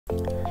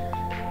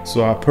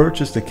So I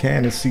purchased the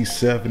Canon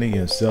C70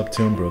 in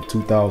September of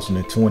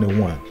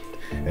 2021,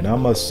 and I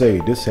must say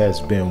this has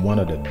been one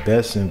of the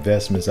best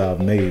investments I've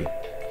made.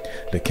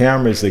 The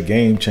camera is a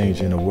game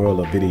changer in the world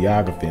of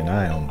videography, and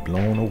I am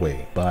blown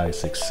away by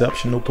its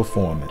exceptional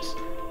performance.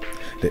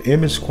 The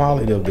image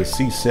quality of the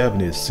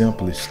C70 is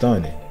simply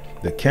stunning.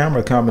 The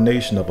camera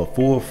combination of a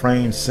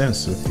full-frame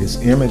sensor, its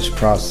image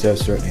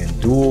processor,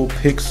 and dual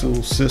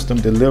pixel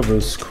system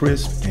delivers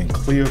crisp and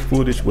clear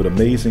footage with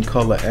amazing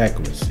color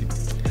accuracy.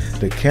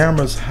 The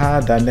camera's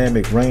high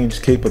dynamic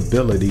range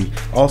capability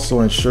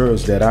also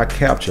ensures that I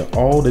capture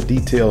all the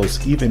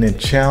details even in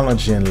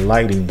challenging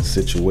lighting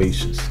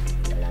situations.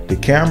 The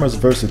camera's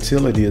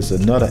versatility is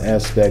another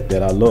aspect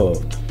that I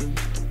love.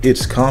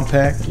 It's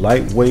compact,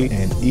 lightweight,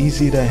 and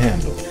easy to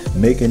handle,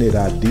 making it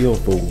ideal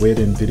for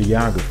wedding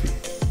videography.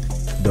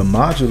 The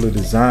modular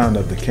design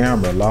of the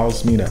camera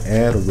allows me to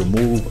add or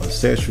remove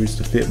accessories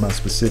to fit my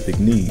specific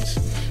needs,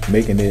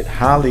 making it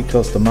highly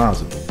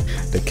customizable.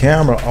 The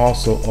camera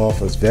also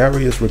offers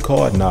various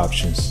recording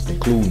options,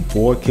 including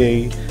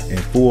 4K and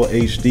Full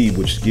HD,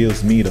 which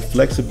gives me the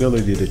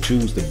flexibility to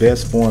choose the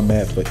best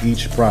format for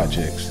each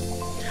project.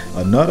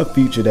 Another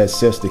feature that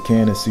sets the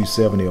Canon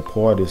C70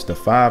 apart is the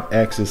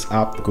 5-axis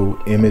optical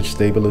image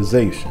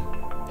stabilization.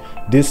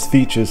 This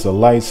feature is a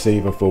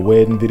lifesaver for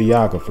wedding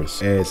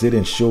videographers, as it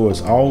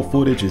ensures all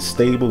footage is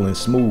stable and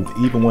smooth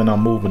even when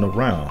I'm moving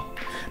around.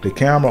 The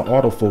camera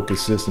autofocus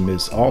system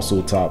is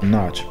also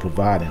top-notch,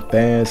 providing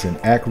fast and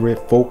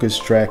accurate focus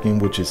tracking,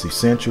 which is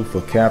essential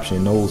for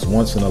capturing those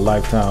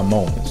once-in-a-lifetime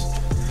moments.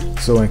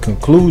 So in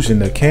conclusion,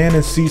 the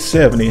Canon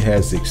C70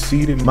 has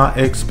exceeded my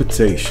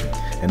expectation,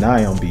 and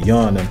I am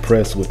beyond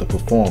impressed with the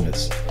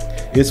performance.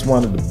 It's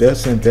one of the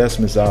best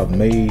investments I've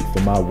made for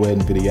my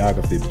wedding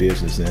videography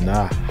business, and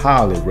I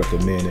highly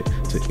recommend it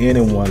to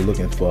anyone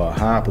looking for a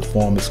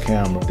high-performance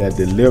camera that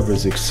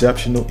delivers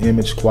exceptional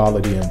image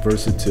quality and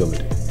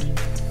versatility.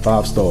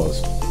 5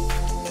 stars.